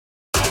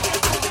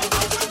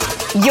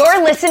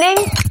You're listening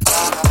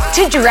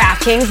to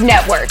DraftKings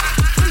Network.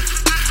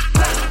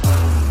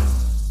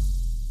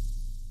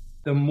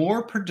 The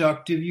more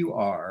productive you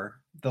are,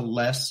 the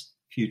less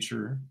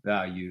future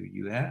value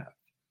you have.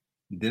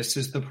 This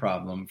is the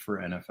problem for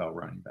NFL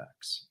running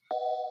backs.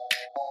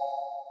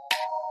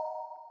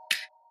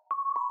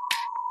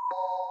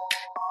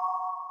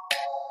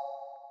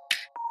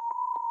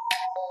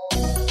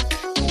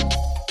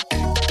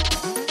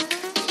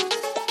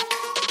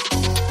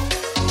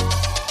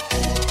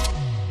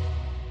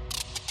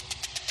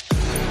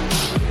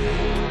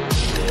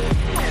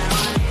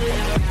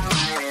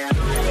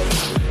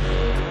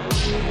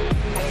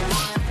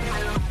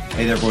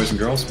 Hey there, boys and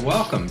girls.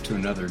 Welcome to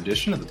another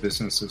edition of the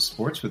Business of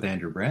Sports with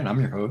Andrew Brandt. I'm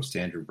your host,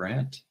 Andrew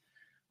Brandt.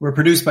 We're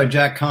produced by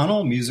Jack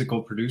Connell,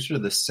 musical producer.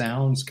 The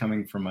sounds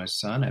coming from my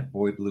son at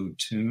Boy Blue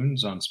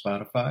Tunes on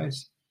Spotify.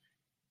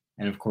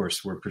 And of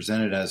course, we're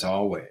presented as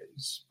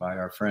always by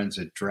our friends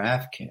at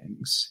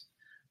DraftKings.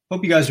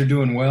 Hope you guys are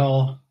doing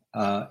well.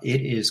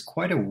 It is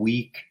quite a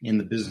week in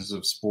the business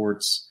of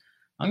sports.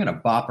 I'm going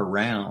to bop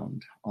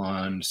around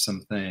on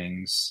some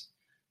things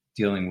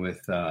dealing with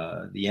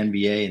the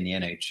NBA and the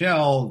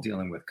NHL,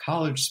 dealing with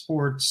college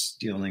sports,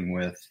 dealing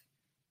with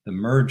the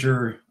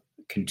merger,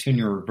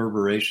 continual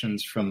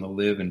reverberations from the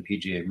LIV and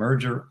PGA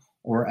merger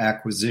or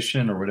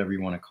acquisition or whatever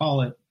you want to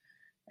call it,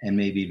 and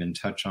maybe even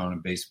touch on a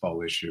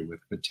baseball issue with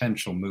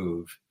potential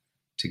move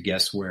to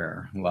guess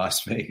where,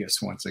 Las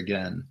Vegas once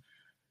again.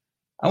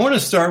 I want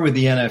to start with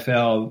the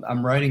NFL.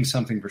 I'm writing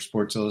something for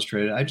Sports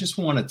Illustrated. I just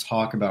want to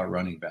talk about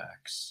running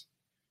backs.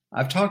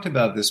 I've talked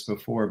about this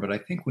before, but I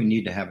think we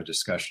need to have a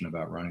discussion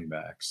about running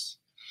backs.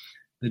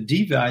 The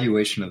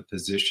devaluation of the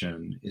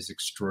position is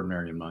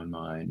extraordinary in my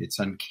mind. It's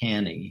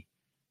uncanny,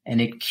 and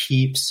it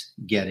keeps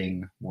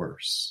getting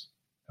worse.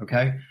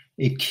 Okay?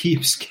 It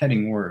keeps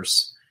getting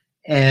worse.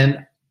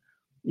 And,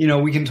 you know,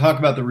 we can talk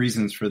about the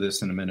reasons for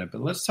this in a minute,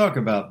 but let's talk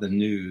about the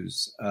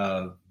news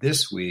of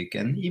this week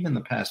and even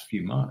the past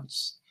few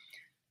months.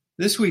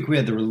 This week, we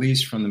had the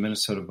release from the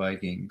Minnesota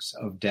Vikings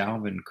of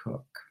Dalvin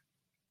Cook.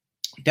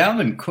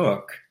 Dalvin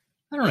Cook,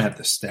 I don't have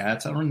the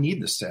stats. I don't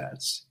need the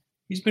stats.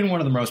 He's been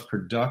one of the most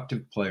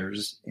productive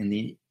players in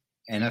the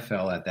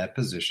NFL at that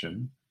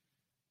position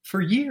for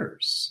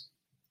years.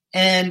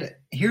 And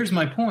here's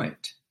my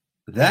point.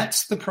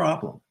 That's the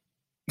problem.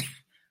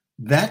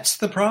 That's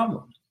the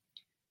problem.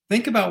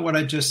 Think about what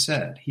I just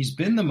said. He's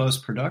been the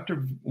most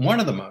productive, one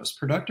of the most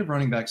productive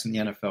running backs in the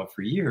NFL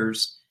for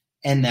years,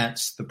 and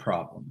that's the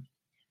problem.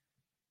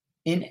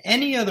 In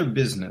any other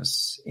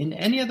business, in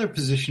any other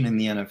position in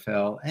the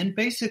NFL, and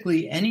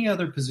basically any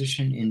other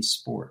position in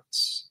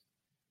sports,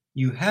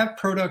 you have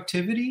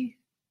productivity,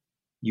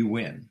 you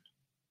win.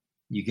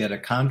 You get a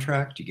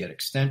contract, you get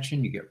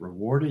extension, you get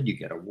rewarded, you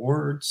get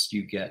awards,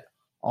 you get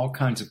all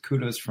kinds of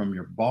kudos from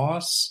your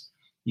boss,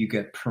 you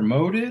get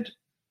promoted.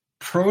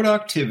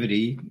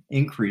 Productivity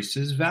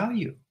increases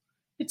value.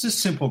 It's a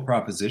simple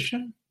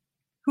proposition.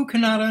 Who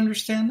cannot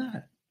understand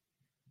that?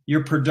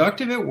 You're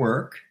productive at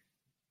work,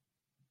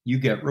 you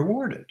get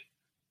rewarded.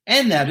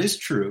 And that is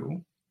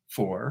true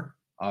for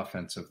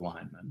offensive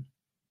linemen,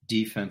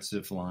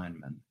 defensive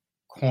linemen,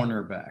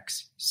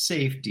 cornerbacks,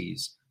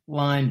 safeties,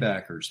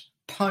 linebackers,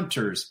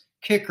 punters,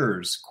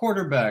 kickers,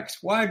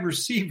 quarterbacks, wide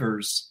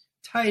receivers,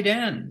 tight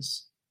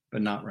ends,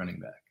 but not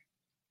running back.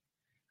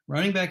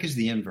 Running back is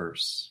the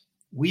inverse.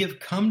 We have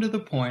come to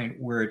the point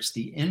where it's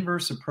the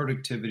inverse of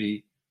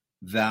productivity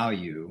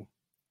value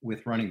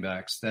with running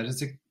backs. That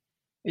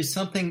is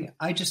something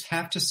I just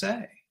have to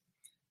say.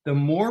 The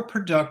more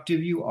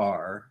productive you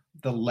are,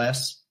 the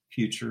less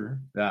future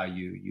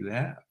value you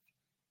have.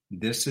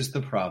 This is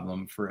the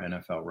problem for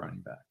NFL running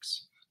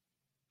backs.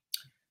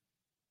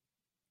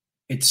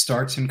 It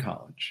starts in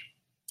college.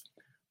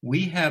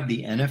 We have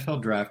the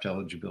NFL draft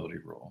eligibility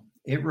rule.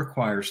 It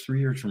requires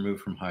 3 years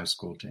removed from high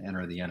school to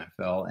enter the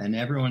NFL, and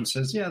everyone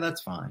says, yeah,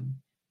 that's fine.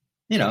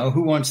 You know,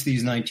 who wants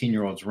these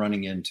 19-year-olds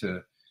running in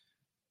to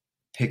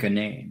pick a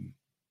name?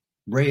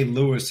 Ray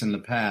Lewis in the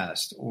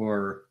past,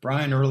 or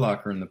Brian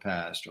Urlacher in the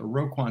past, or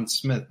Roquan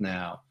Smith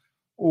now,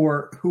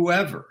 or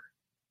whoever.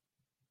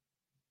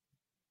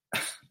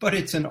 But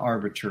it's an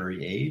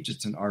arbitrary age,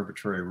 it's an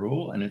arbitrary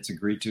rule, and it's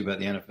agreed to by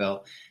the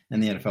NFL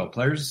and the NFL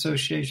Players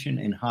Association.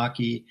 In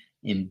hockey,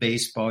 in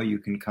baseball, you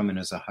can come in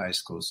as a high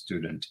school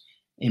student.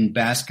 In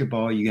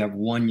basketball, you have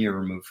 1 year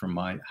removed from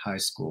high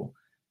school.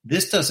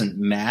 This doesn't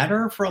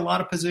matter for a lot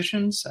of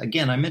positions.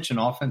 Again, I mentioned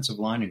offensive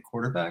line and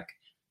quarterback.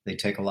 They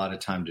take a lot of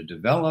time to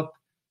develop.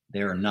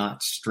 They are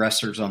not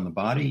stressors on the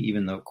body,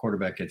 even though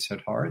quarterback gets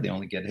hit hard. They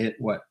only get hit,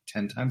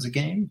 10 times a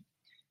game,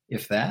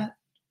 if that?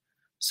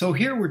 So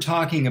here we're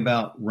talking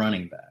about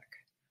running back.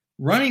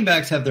 Running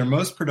backs have their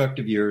most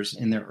productive years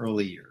in their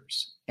early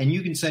years. And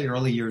you can say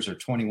early years are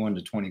 21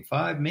 to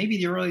 25. Maybe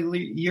the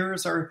early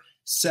years are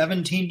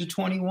 17 to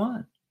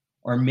 21.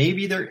 Or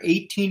maybe they're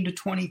 18 to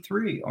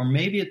 23. Or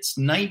maybe it's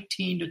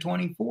 19 to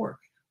 24.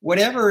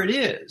 Whatever it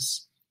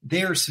is,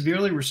 they are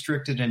severely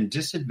restricted and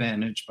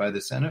disadvantaged by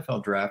this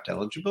NFL draft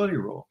eligibility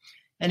rule.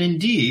 And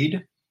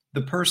indeed,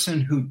 the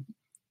person who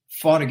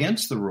fought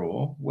against the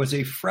rule was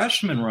a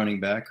freshman running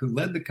back who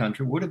led the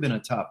country, would have been a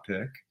top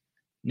pick,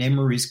 named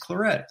Maurice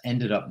Clarett.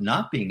 Ended up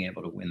not being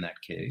able to win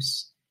that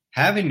case,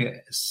 having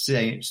to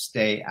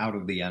stay out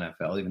of the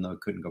NFL, even though he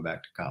couldn't go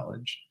back to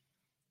college,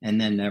 and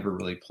then never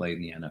really played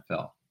in the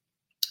NFL.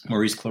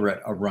 Maurice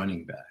Clarett, a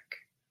running back.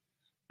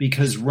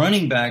 Because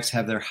running backs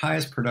have their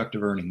highest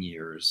productive earning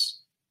years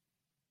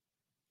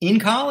in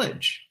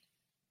college.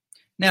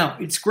 Now,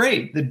 it's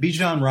great that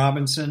Bijan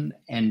Robinson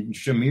and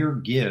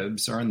Jahmyr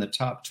Gibbs are in the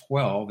top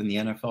 12 in the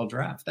NFL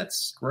draft.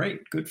 That's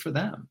great. Good for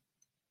them.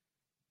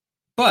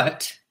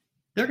 But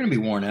they're going to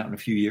be worn out in a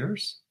few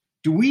years.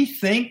 Do we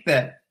think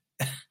that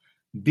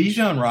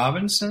Bijan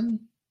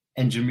Robinson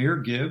and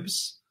Jahmyr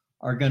Gibbs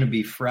are going to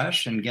be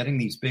fresh and getting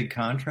these big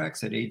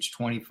contracts at age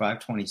 25,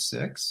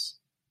 26?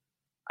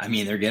 I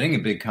mean, they're getting a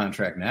big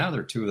contract now.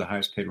 They're two of the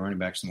highest paid running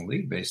backs in the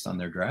league based on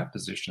their draft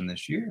position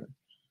this year.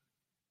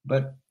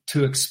 But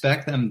to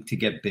expect them to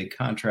get big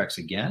contracts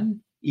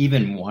again,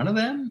 even one of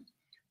them,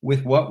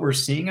 with what we're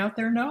seeing out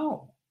there,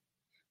 no.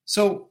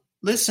 So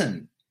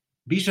listen,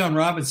 Bijan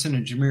Robinson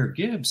and Jahmyr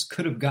Gibbs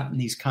could have gotten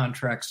these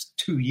contracts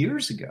 2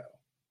 years ago.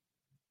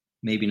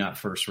 Maybe not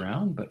first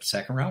round, but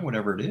second round,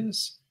 whatever it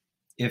is.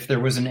 If there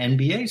was an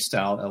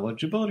NBA-style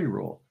eligibility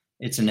rule,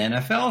 it's an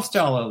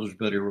NFL-style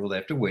eligibility rule. They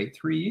have to wait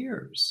 3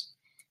 years.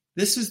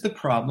 This is the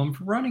problem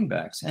for running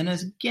backs. And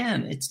as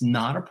again, it's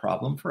not a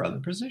problem for other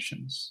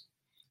positions.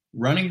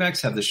 Running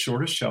backs have the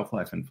shortest shelf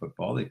life in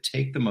football. They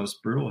take the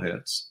most brutal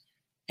hits,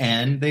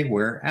 and they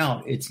wear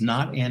out. It's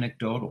not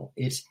anecdotal.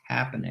 It's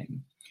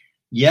happening.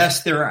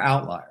 Yes, there are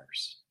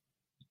outliers.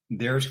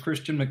 There's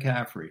Christian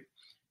McCaffrey.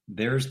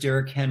 There's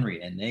Derrick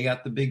Henry, and they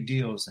got the big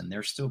deals, and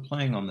they're still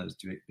playing on those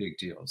big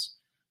deals.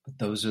 But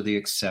those are the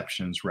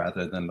exceptions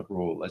rather than the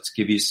rule. Let's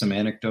give you some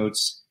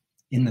anecdotes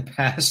in the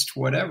past,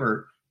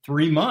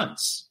 3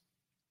 months.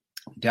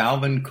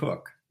 Dalvin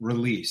Cook,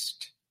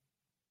 released.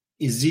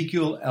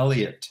 Ezekiel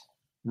Elliott,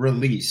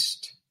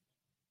 released.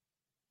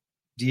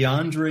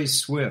 DeAndre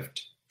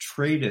Swift,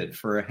 traded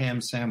for a ham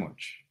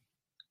sandwich.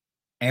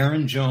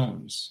 Aaron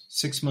Jones,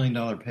 $6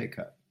 million pay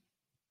cut.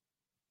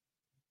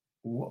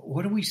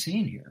 What are we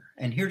seeing here?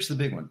 And here's the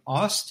big one.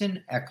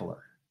 Austin Eckler.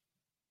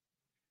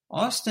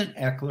 Austin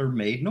Eckler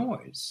made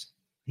noise.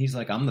 He's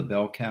like, I'm the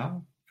bell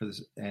cow for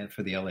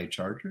the LA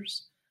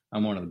Chargers.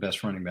 I'm one of the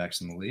best running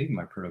backs in the league.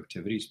 My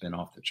productivity's been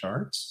off the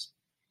charts.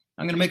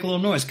 I'm going to make a little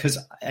noise because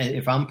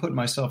if I'm putting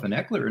myself in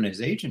Eckler in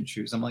his agent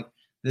shoes, I'm like,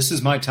 this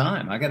is my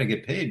time. I got to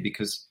get paid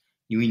because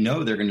we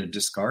know they're going to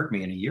discard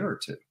me in a year or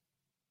two.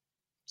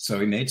 So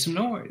he made some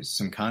noise,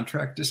 some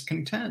contract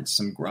discontent,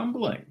 some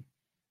grumbling.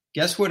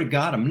 Guess what it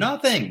got him?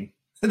 Nothing.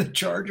 The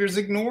Chargers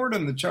ignored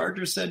him. The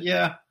Chargers said,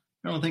 yeah,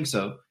 I don't think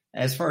so.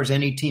 As far as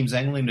any teams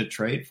angling to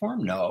trade for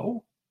him,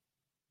 no.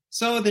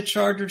 So the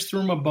Chargers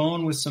threw him a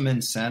bone with some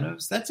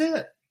incentives. That's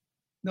it.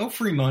 No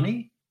free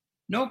money.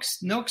 No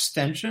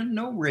extension,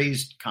 no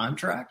raised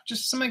contract,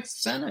 just some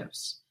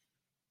incentives.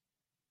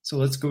 So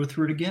let's go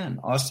through it again.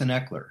 Austin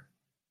Eckler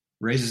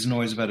raises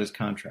noise about his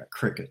contract.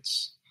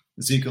 Crickets.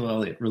 Ezekiel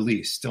Elliott,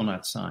 released, still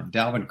not signed.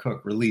 Dalvin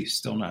Cook, released,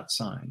 still not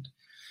signed.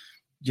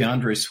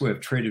 DeAndre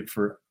Swift, traded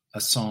for a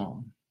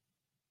song.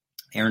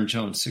 Aaron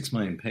Jones, $6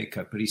 million pay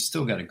cut, but he's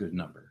still got a good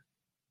number.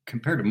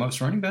 Compared to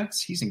most running backs,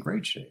 he's in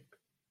great shape.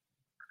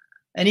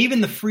 And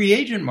even the free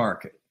agent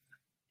market,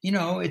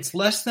 it's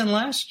less than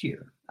last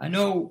year. I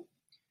know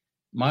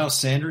Miles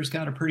Sanders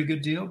got a pretty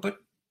good deal, but,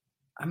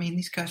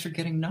 these guys are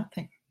getting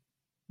nothing.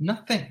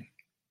 Nothing.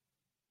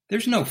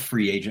 There's no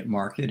free agent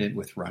market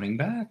with running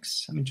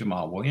backs.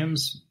 Jamal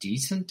Williams,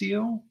 decent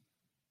deal.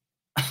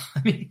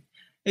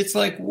 It's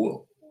like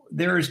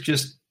there is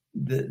just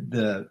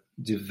the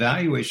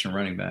devaluation of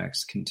running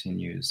backs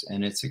continues,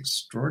 and it's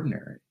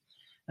extraordinary.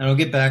 And I'll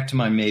get back to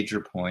my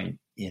major point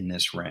in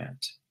this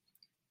rant.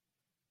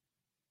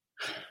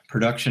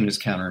 Production is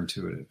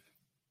counterintuitive.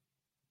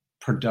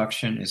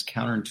 Production is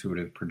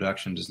counterintuitive.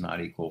 Production does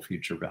not equal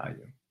future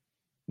value.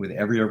 With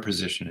every other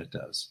position, it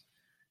does.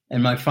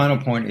 And my final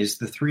point is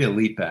the three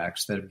elite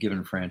backs that have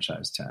given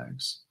franchise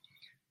tags.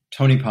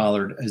 Tony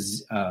Pollard,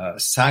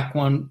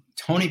 Saquon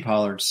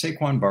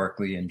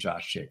Barkley, and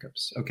Josh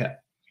Jacobs. Okay.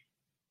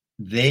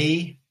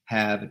 They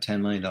have a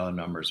 $10 million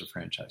number as a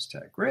franchise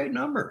tag. Great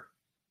number.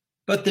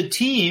 But the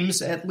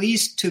teams, at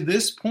least to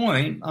this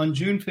point on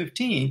June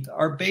 15th,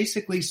 are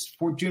basically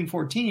for June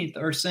 14th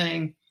are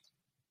saying,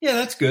 yeah,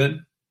 that's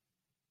good.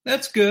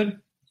 That's good.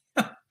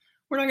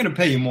 We're not going to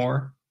pay you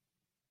more.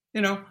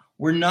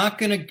 We're not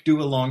going to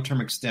do a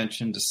long-term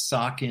extension to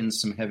sock in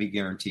some heavy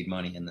guaranteed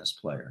money in this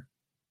player.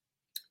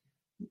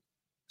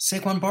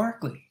 Saquon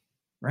Barkley,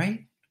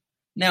 right?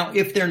 Now,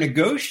 if they're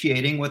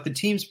negotiating, what the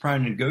team's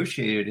probably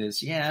negotiated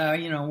is,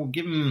 we'll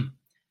give him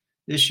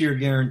this year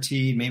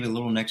guaranteed, maybe a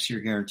little next year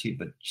guaranteed,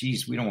 but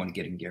geez, we don't want to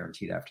get him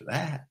guaranteed after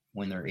that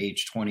when they're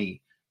age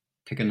 20,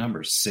 pick a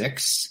number,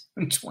 6,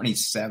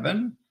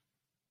 27.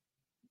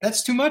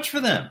 That's too much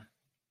for them.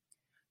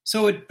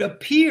 So it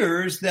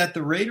appears that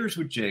the Raiders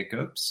with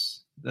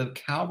Jacobs, the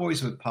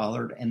Cowboys with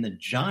Pollard, and the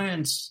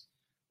Giants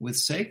with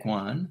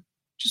Saquon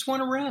just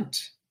want to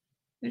rent.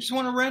 They just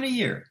want to rent a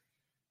year.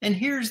 And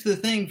here's the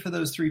thing for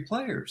those three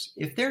players.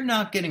 If they're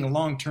not getting a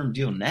long-term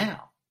deal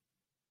now,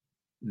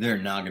 they're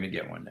not going to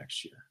get one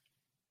next year,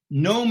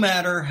 no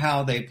matter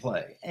how they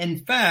play. In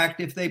fact,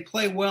 if they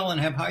play well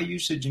and have high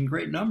usage and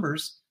great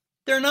numbers,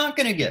 they're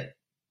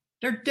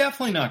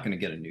definitely not going to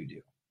get a new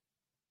deal.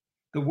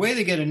 The way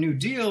they get a new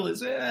deal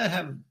is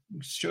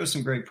show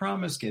some great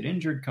promise, get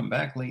injured, come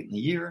back late in the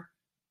year.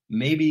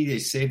 Maybe they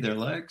save their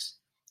legs.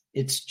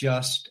 It's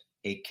just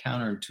a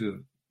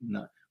counterintuitive.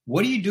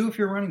 What do you do if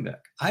you're a running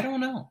back? I don't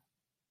know.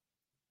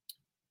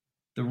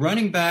 The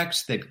running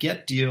backs that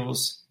get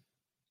deals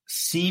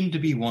seem to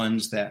be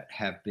ones that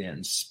have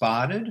been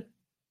spotted.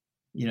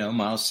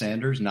 Miles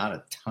Sanders, not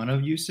a ton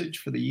of usage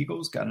for the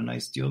Eagles, got a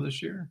nice deal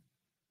this year.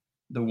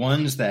 The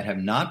ones that have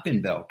not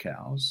been bell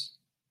cows,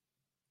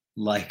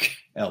 like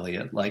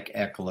Elliott, like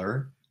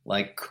Eckler,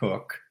 like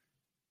Cook,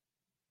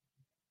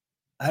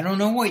 I don't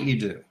know what you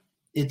do.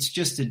 It's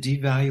just a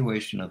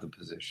devaluation of the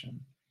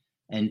position.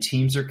 And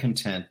teams are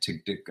content to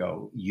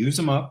go use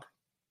them up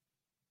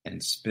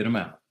and spit them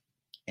out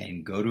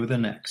and go to the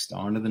next,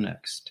 on to the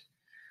next.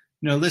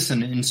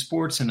 Listen, in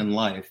sports and in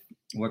life,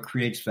 what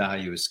creates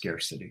value is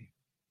scarcity.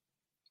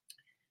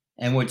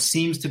 And what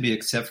seems to be,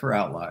 except for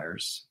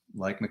outliers,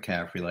 like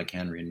McCaffrey, like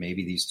Henry, and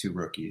maybe these two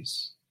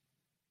rookies,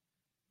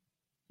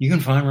 you can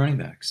find running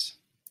backs.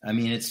 I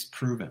mean, it's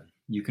proven.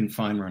 You can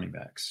find running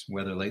backs,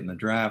 whether late in the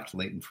draft,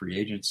 late in free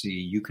agency,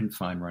 you can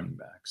find running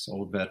backs,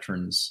 old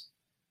veterans,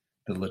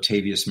 the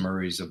Latavius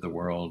Murrays of the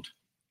world.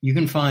 You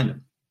can find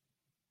them.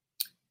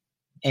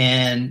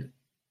 And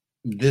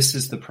this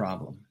is the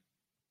problem,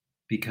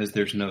 because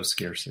there's no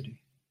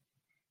scarcity.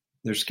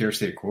 There's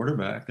scarcity at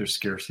quarterback. There's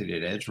scarcity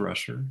at edge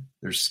rusher.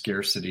 There's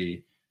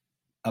scarcity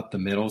up the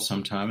middle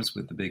sometimes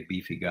with the big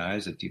beefy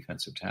guys at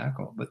defensive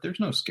tackle, but there's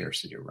no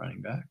scarcity at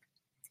running back.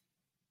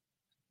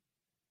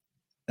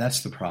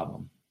 That's the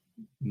problem.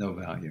 No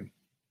value.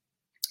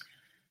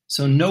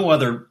 So no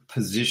other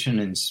position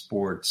in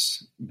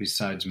sports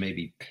besides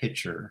maybe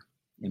pitcher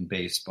in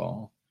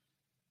baseball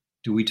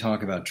do we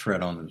talk about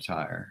tread on the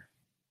tire.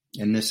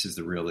 And this is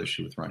the real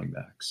issue with running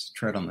backs.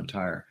 Tread on the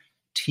tire.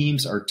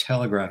 Teams are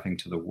telegraphing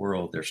to the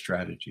world their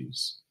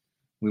strategies.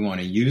 We want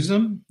to use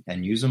them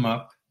and use them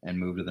up and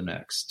move to the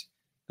next.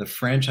 The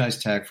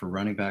franchise tag for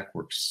running back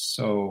works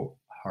so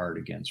hard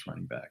against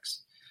running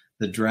backs.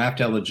 The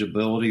draft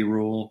eligibility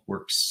rule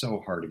works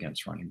so hard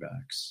against running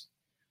backs.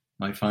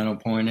 My final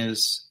point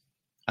is,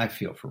 I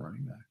feel for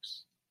running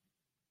backs.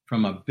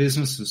 From a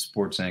business of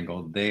sports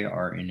angle, they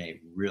are in a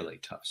really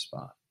tough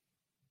spot.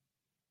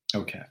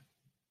 Okay.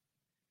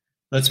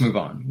 Let's move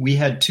on. We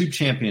had two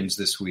champions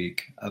this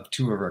week of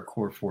two of our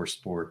core four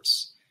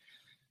sports.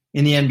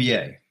 In the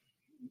NBA,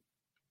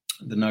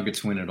 the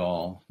Nuggets win it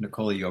all.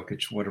 Nikola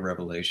Jokic, what a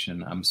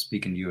revelation. I'm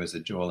speaking to you as a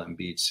Joel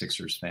Embiid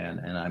Sixers fan,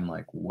 and I'm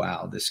like,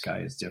 wow, this guy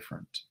is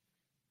different.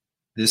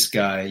 This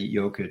guy,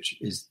 Jokic,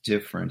 is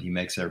different. He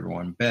makes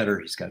everyone better.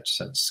 He's got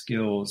such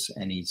skills,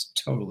 and he's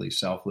totally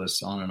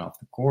selfless on and off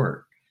the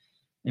court.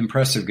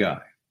 Impressive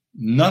guy.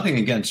 Nothing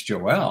against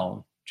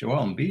Joel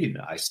Embiid.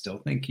 I still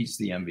think he's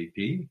the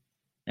MVP.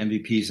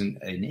 MVP is an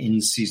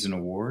in-season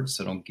award,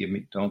 so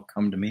don't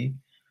come to me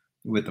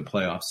with the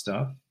playoff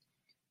stuff.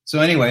 So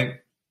anyway,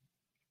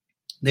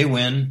 they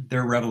win.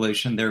 They're a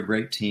revelation. They're a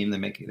great team.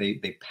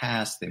 They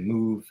pass. They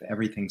move.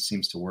 Everything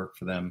seems to work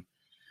for them.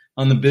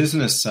 On the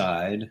business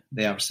side,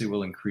 they obviously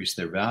will increase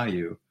their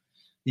value.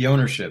 The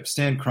ownership,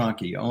 Stan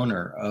Kroenke,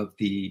 owner of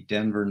the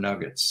Denver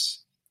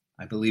Nuggets.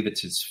 I believe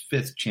it's his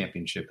fifth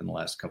championship in the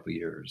last couple of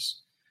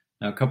years.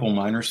 Now, a couple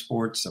minor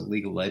sports, a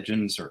League of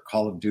Legends or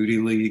Call of Duty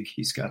League,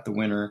 he's got the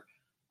winner.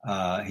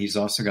 He's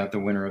also got the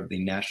winner of the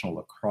National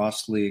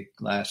Lacrosse League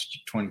last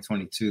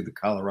 2022, the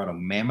Colorado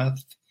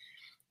Mammoth.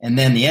 And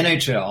then the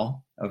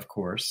NHL, of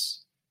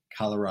course,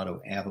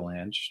 Colorado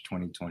Avalanche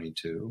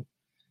 2022.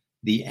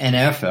 The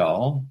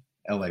NFL,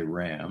 LA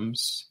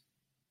Rams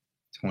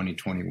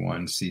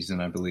 2021 season,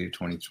 I believe,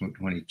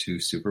 2022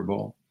 Super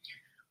Bowl.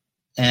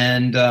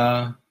 And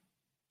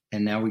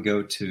now we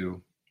go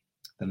to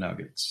the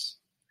Nuggets.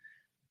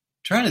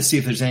 Trying to see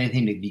if there's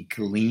anything to be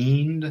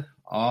gleaned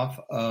off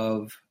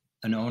of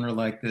an owner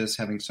like this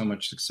having so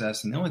much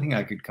success. And the only thing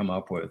I could come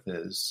up with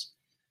is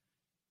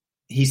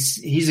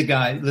he's a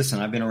guy, listen,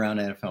 I've been around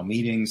NFL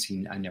meetings.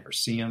 I never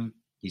see him.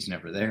 He's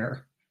never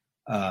there.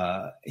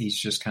 He's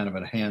just kind of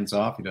a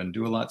hands-off. He doesn't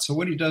do a lot. So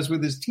what he does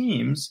with his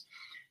teams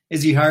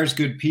is he hires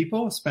good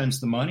people, spends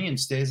the money, and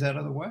stays out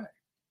of the way.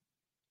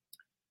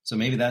 So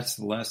maybe that's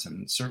the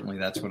lesson. Certainly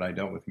that's what I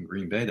dealt with in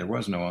Green Bay. There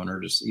was no owner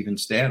to even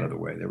stay out of the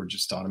way. They were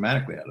just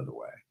automatically out of the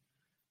way.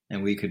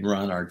 And we could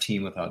run our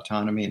team with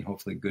autonomy and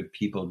hopefully good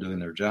people doing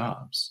their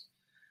jobs.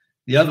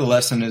 The other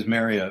lesson is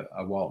marry a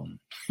Walton.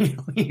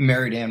 He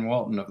married Ann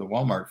Walton of the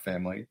Walmart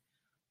family.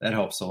 That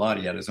helps a lot.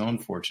 He had his own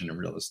fortune in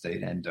real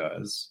estate and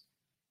does.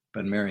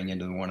 But marrying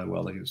into one of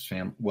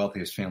the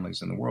wealthiest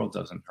families in the world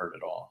doesn't hurt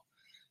at all.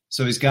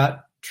 So he's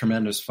got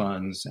tremendous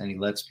funds, and he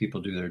lets people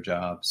do their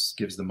jobs,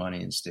 gives the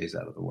money, and stays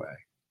out of the way.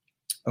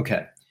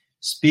 Okay,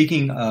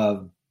 speaking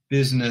of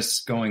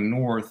business going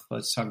north,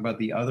 let's talk about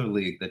the other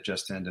league that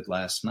just ended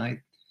last night.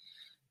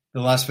 The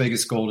Las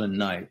Vegas Golden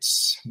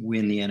Knights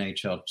win the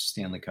NHL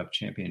Stanley Cup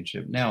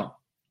Championship. Now,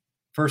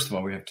 first of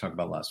all, we have to talk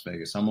about Las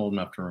Vegas. I'm old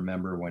enough to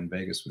remember when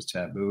Vegas was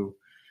taboo.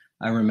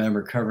 I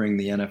remember covering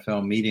the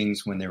NFL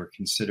meetings when they were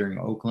considering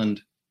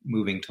Oakland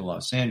moving to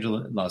Las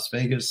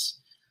Vegas,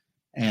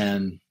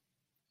 and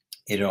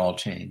it had all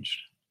changed.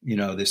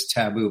 This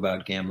taboo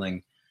about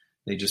gambling,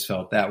 they just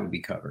felt that would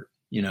be covered.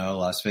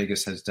 Las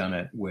Vegas has done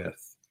it with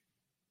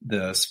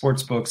the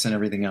sports books and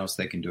everything else.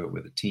 They can do it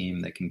with a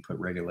team. They can put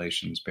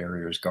regulations,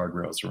 barriers,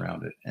 guardrails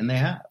around it, and they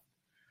have.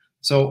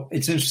 So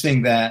it's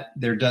interesting that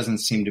there doesn't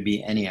seem to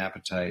be any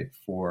appetite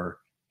for,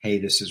 hey,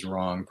 this is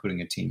wrong,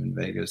 putting a team in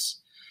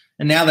Vegas.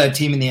 And now that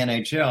team in the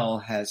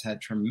NHL has had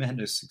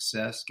tremendous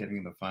success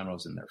getting to the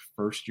finals in their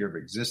first year of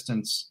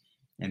existence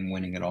and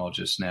winning it all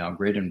just now.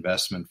 Great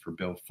investment for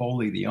Bill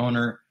Foley, the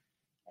owner.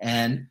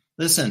 And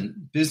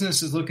listen,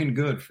 business is looking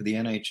good for the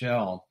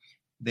NHL.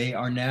 They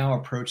are now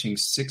approaching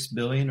 $6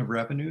 billion of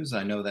revenues.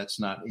 I know that's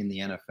not in the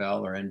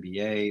NFL or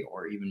NBA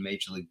or even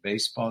Major League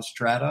Baseball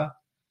strata,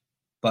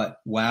 but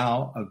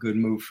wow, a good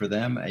move for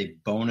them, a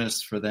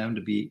bonus for them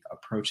to be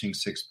approaching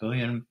 $6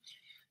 billion.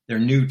 Their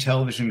new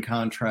television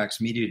contracts,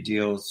 media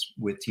deals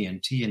with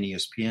TNT and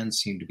ESPN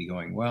seem to be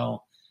going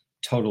well.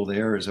 Total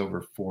there is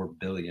over $4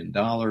 billion.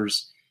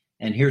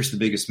 And here's the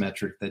biggest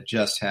metric that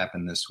just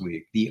happened this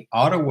week. The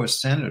Ottawa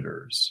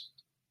Senators,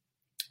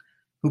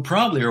 who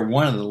probably are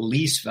one of the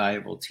least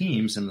valuable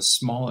teams in the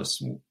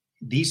smallest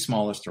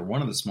or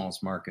one of the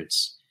smallest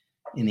markets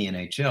in the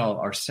NHL,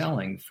 are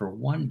selling for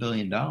 $1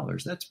 billion.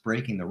 That's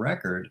breaking the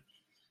record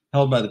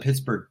held by the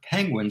Pittsburgh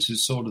Penguins, who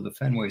sold to the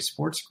Fenway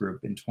Sports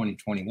Group in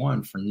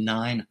 2021 for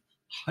 $900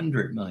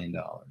 million.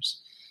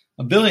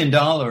 $1 billion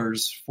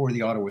for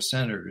the Ottawa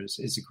Senators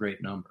is a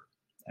great number.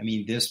 I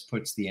mean, this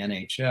puts the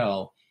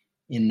NHL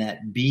in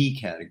that B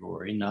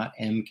category, not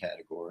M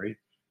category.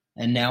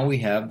 And now we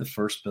have the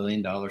first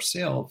 $1 billion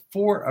sale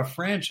for a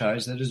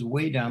franchise that is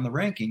way down the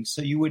rankings.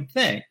 So you would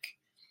think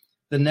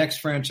the next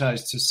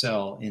franchise to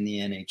sell in the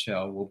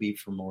NHL will be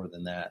for more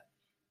than that.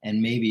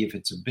 And maybe if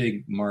it's a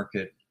big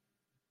market,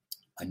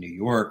 a New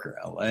York or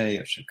LA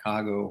or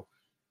Chicago,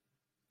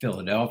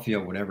 Philadelphia,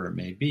 whatever it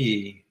may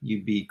be,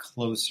 you'd be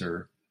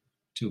closer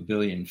to $1.5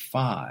 billion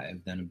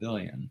than $1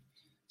 billion.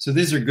 So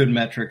these are good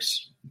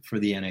metrics for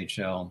the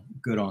NHL.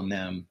 Good on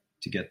them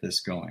to get this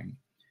going.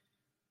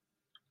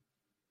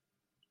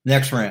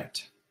 Next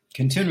rant,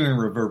 continuing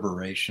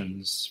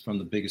reverberations from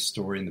the biggest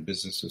story in the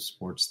business of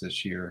sports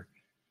this year.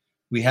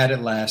 We had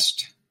it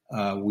last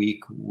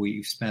week.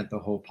 We spent the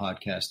whole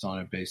podcast on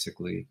it,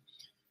 basically.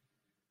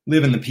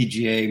 LIV and the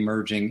PGA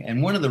merging.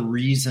 And one of the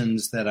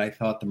reasons that I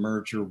thought the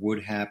merger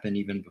would happen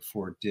even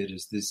before it did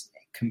is this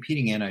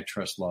competing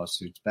antitrust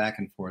lawsuits back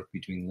and forth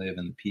between LIV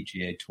and the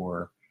PGA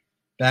Tour,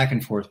 back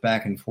and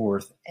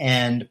forth.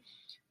 And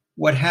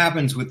what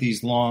happens with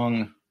these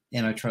long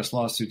antitrust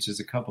lawsuits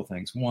is a couple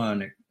things.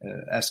 One,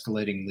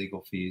 escalating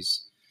legal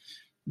fees.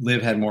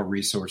 LIV had more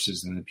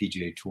resources than the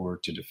PGA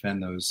Tour to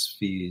defend those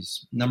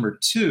fees. Number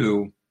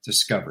two,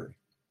 discovery.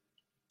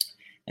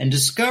 And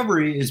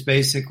discovery is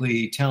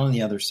basically telling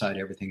the other side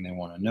everything they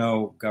want to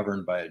know,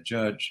 governed by a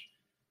judge.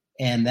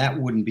 And that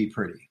wouldn't be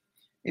pretty.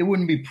 It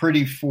wouldn't be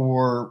pretty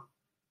for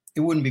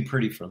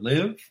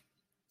LIV,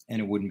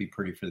 and it wouldn't be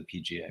pretty for the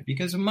PGA.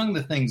 Because among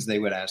the things they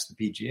would ask the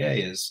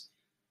PGA is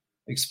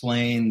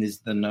explain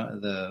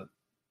the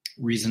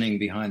reasoning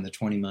behind the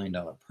 $20 million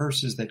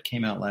purses that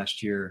came out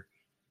last year,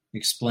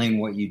 explain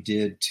what you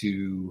did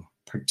to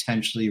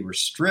potentially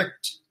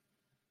restrict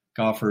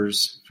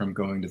golfers from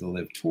going to the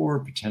LIV Tour,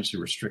 potentially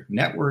restrict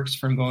networks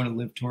from going to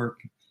LIV Tour,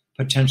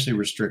 potentially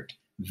restrict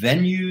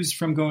venues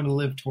from going to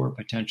LIV Tour,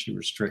 potentially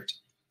restrict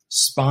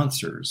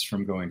sponsors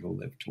from going to the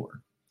LIV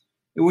Tour.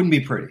 It wouldn't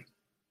be pretty.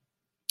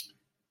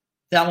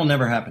 That will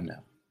never happen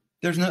now.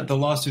 The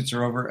lawsuits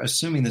are over,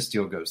 assuming this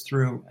deal goes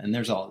through, and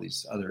there's all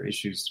these other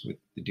issues with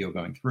the deal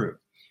going through,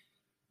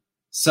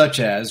 such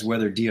as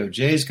whether DOJ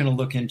is going to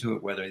look into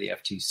it, whether the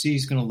FTC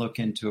is going to look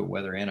into it,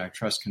 whether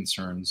antitrust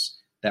concerns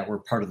that were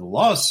part of the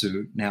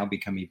lawsuit now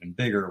become even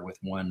bigger with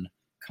one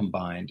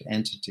combined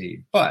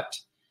entity. But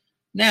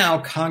now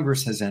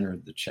Congress has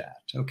entered the chat.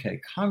 Okay,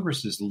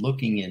 Congress is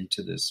looking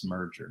into this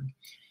merger.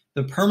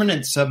 The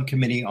Permanent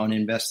Subcommittee on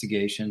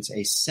Investigations,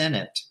 a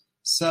Senate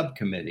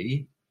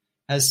subcommittee,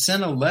 has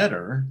sent a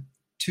letter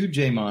to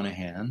Jay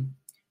Monahan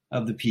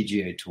of the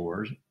PGA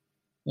Tour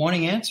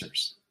wanting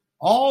answers.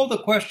 All the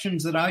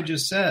questions that I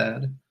just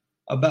said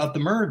about the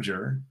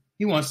merger,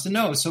 he wants to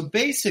know. So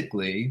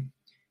basically,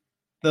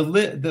 the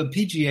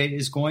PGA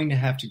is going to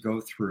have to go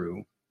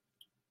through,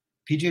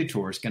 PGA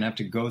Tour is going to have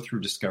to go through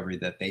discovery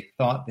that they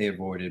thought they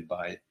avoided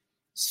by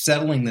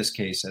settling this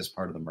case as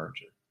part of the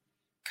merger.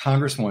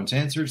 Congress wants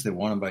answers. They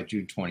want them by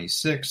June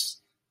 26th.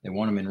 They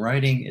want them in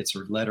writing. It's a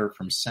letter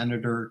from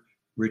Senator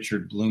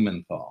Richard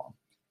Blumenthal.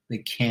 They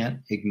can't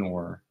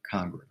ignore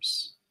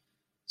Congress.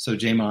 So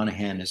Jay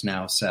Monahan is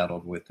now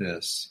saddled with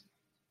this.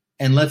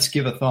 And let's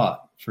give a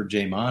thought for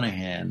Jay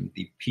Monahan.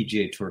 The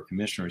PGA Tour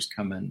commissioner is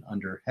coming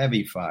under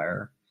heavy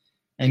fire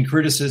and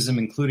criticism,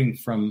 including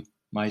from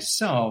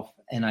myself.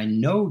 And I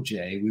know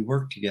Jay, we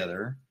worked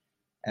together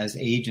as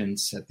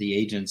agents at the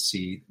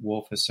agency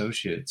Wolf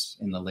Associates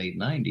in the late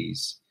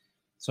 90s.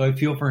 So I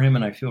feel for him,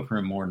 and I feel for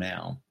him more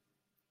now.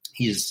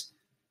 He's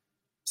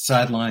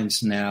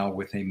sidelines now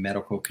with a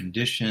medical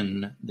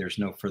condition. There's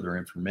no further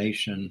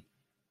information.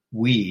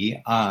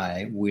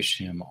 I wish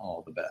him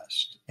all the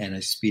best and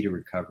a speedy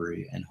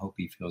recovery and hope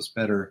he feels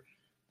better.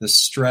 The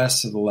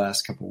stress of the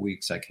last couple of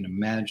weeks, I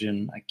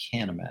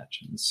can't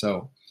imagine.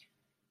 So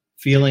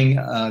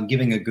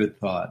giving a good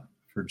thought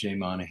for Jay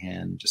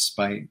Monahan,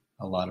 despite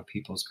a lot of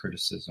people's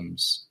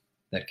criticisms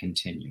that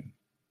continue.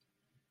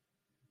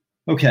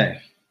 Okay.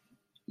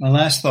 My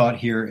last thought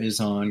here is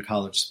on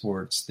college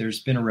sports.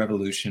 There's been a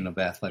revolution of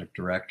athletic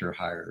director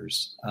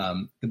hires.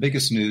 The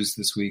biggest news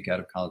this week out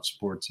of college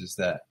sports is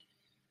that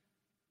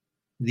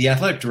the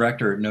athletic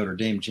director at Notre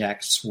Dame,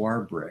 Jack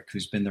Swarbrick,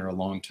 who's been there a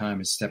long time,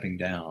 is stepping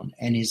down,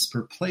 and his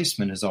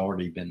replacement has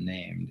already been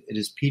named. It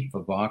is Pete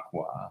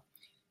Vivacqua.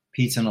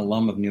 Pete's an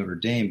alum of Notre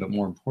Dame, but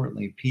more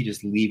importantly, Pete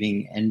is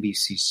leaving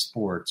NBC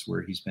Sports,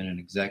 where he's been an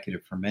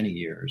executive for many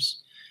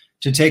years,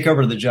 to take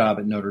over the job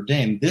at Notre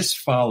Dame. This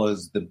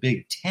follows the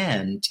Big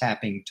Ten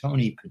tapping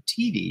Tony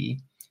Petitti,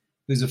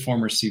 who's a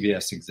former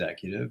CBS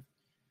executive,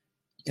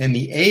 and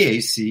the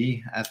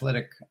AAC,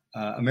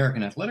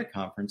 American Athletic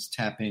Conference,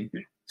 tapping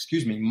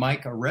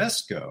Mike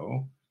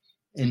Oresco,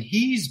 and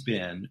he's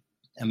been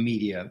a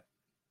media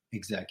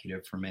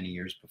executive for many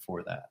years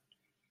before that.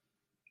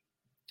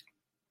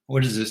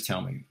 What does this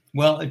tell me?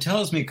 Well, it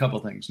tells me a couple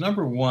things.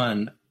 Number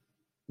one,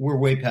 we're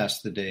way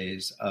past the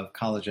days of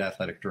college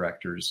athletic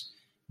directors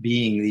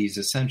being these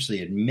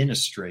essentially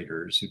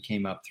administrators who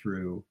came up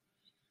through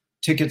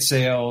ticket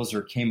sales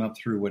or came up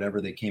through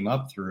whatever they came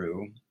up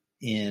through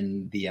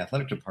in the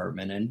athletic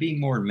department, and being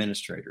more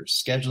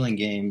administrators, scheduling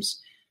games,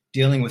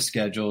 dealing with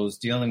schedules,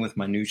 dealing with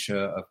minutia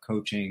of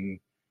coaching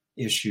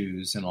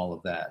issues and all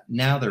of that.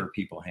 Now there are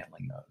people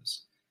handling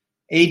those.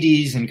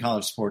 ADs in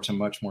college sports are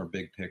much more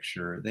big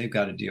picture. They've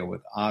got to deal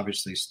with,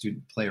 obviously,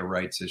 student player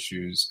rights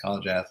issues,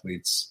 college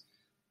athletes,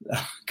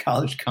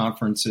 college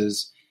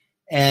conferences,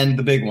 and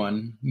the big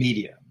one,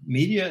 media.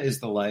 Media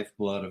is the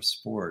lifeblood of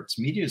sports.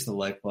 Media is the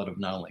lifeblood of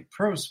not only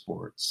pro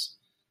sports,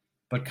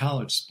 but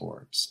college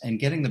sports. And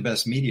getting the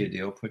best media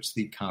deal puts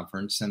the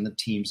conference and the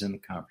teams in the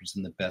conference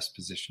in the best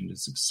position to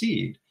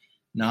succeed.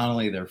 Not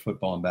only their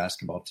football and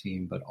basketball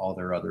team, but all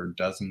their other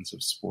dozens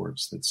of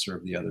sports that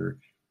serve the other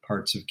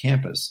parts of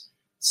campus.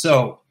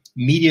 So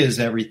media is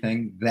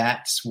everything.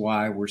 That's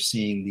why we're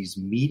seeing these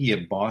media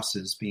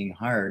bosses being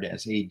hired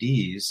as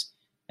ADs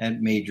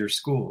at major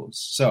schools.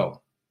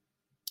 So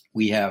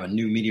we have a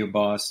new media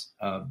boss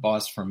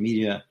from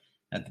media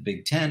at the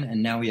Big Ten,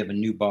 and now we have a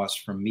new boss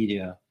from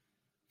media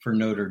for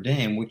Notre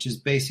Dame, which is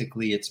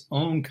basically its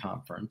own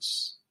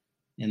conference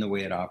in the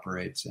way it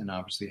operates, and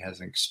obviously has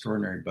an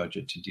extraordinary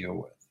budget to deal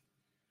with.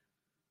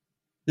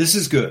 This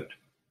is good.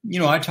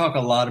 I talk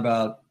a lot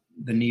about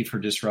the need for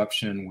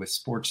disruption with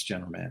sports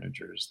general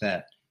managers,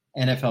 that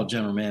NFL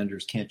general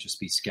managers can't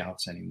just be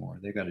scouts anymore.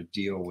 They've got to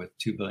deal with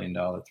 $2 billion,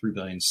 $3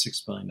 billion,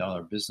 $6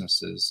 billion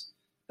businesses.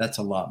 That's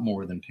a lot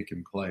more than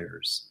picking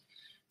players.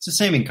 It's the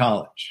same in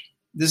college.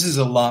 This is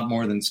a lot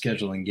more than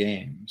scheduling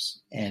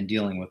games and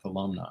dealing with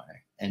alumni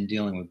and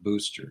dealing with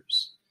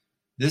boosters.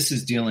 This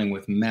is dealing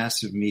with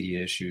massive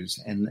media issues,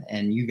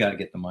 and you got to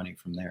get the money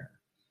from there.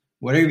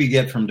 Whatever you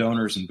get from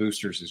donors and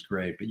boosters is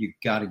great, but you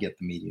got to get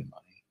the media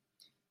money,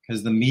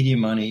 because the media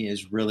money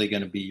is really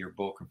going to be your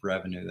bulk of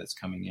revenue that's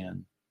coming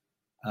in.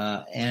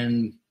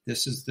 And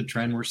this is the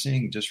trend we're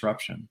seeing,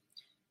 disruption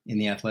in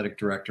the athletic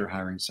director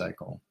hiring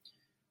cycle.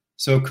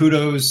 So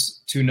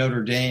kudos to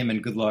Notre Dame,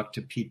 and good luck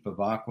to Pete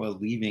Vivacqua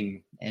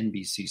leaving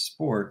NBC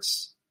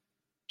Sports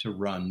to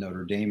run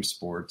Notre Dame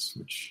Sports,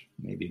 which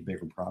may be a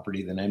bigger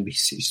property than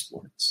NBC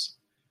Sports.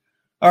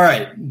 All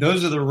right,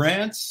 those are the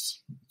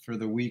rants for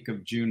the week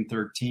of June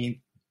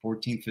 13th,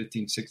 14th,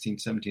 15th,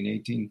 16th,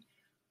 17th,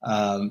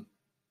 18th.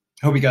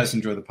 Hope you guys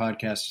enjoy the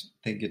podcast. I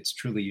think it's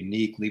truly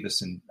unique. Leave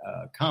us in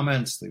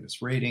comments, leave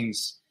us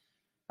ratings.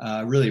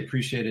 Really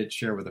appreciate it.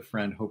 Share with a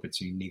friend. Hope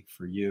it's unique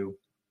for you.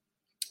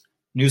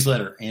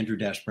 Newsletter,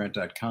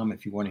 andrew-brandt.com.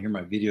 If you want to hear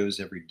my videos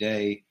every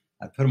day,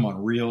 I put them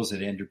on Reels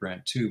at Andrew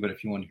Brandt too, but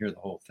if you want to hear the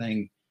whole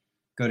thing,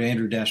 go to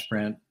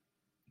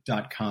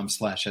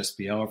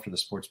andrew-brandt.com/SBL for the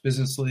Sports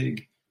Business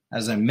League.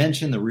 As I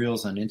mentioned, the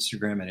Reels on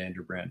Instagram at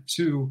Andrew Brandt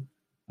 2,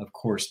 of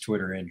course,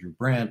 Twitter, Andrew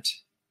Brandt,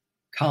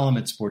 column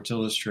at Sports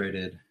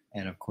Illustrated,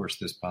 and of course,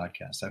 this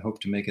podcast. I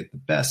hope to make it the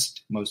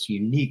best, most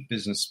unique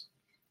business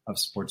of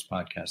sports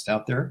podcast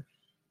out there,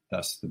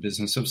 thus the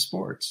business of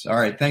sports. All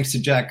right, thanks to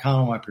Jack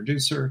Connell, my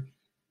producer,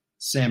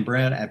 Sam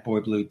Brandt at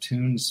Boy Blue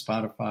Tunes,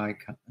 Spotify,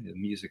 the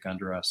music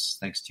under us.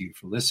 Thanks to you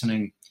for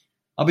listening.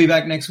 I'll be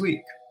back next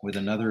week with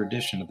another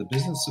edition of the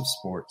Business of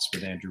Sports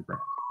with Andrew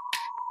Brandt.